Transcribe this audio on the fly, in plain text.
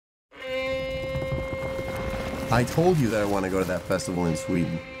I told you that I want to go to that festival in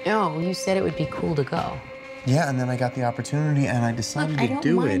Sweden. No, you said it would be cool to go. Yeah, and then I got the opportunity and I decided to do it. I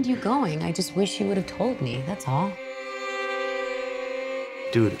don't mind you going. I just wish you would have told me, that's all.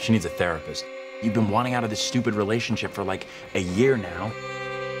 Dude, she needs a therapist. You've been wanting out of this stupid relationship for like a year now.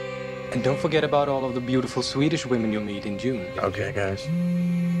 And don't forget about all of the beautiful Swedish women you'll meet in June. Okay, guys.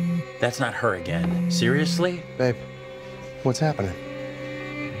 That's not her again. Seriously? Babe, what's happening?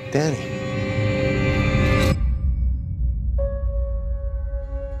 Danny.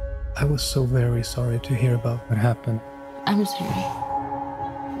 I was so very sorry to hear about what happened. I'm sorry.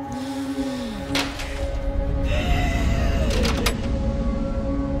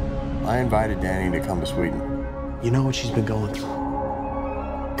 I invited Danny to come to Sweden. You know what she's been going through.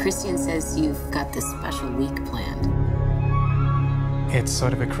 Christian says you've got this special week planned. It's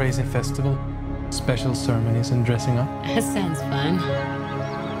sort of a crazy festival. Special ceremonies and dressing up. That sounds fun.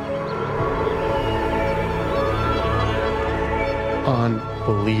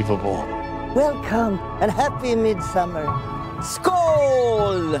 Unbelievable. Welcome and happy Midsommar.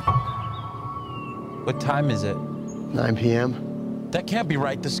 Skål! What time is it? 9 p.m. That can't be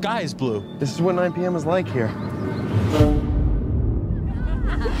right. The sky is blue. This is what 9 p.m. is like here.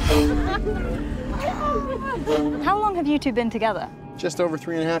 How long have you two been together? Just over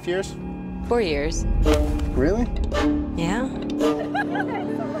 3.5 years. 4 years. Really? Yeah?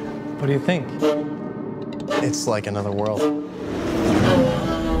 What do you think? It's like another world.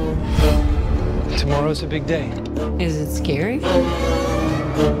 Tomorrow's a big day. Is it scary?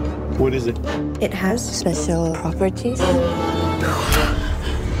 What is it? It has special properties.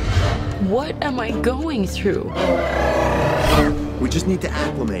 What am I going through? We just need to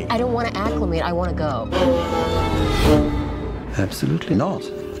acclimate. I don't want to acclimate, I want to go. Absolutely not.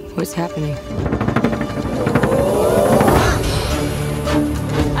 What's happening?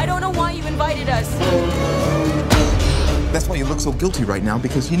 I don't know why you invited us. That's why you look so guilty right now,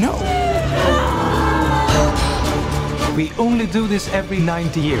 because you know. We only do this every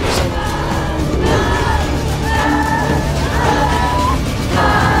 90 years.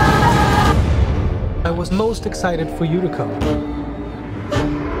 I was most excited for you to come.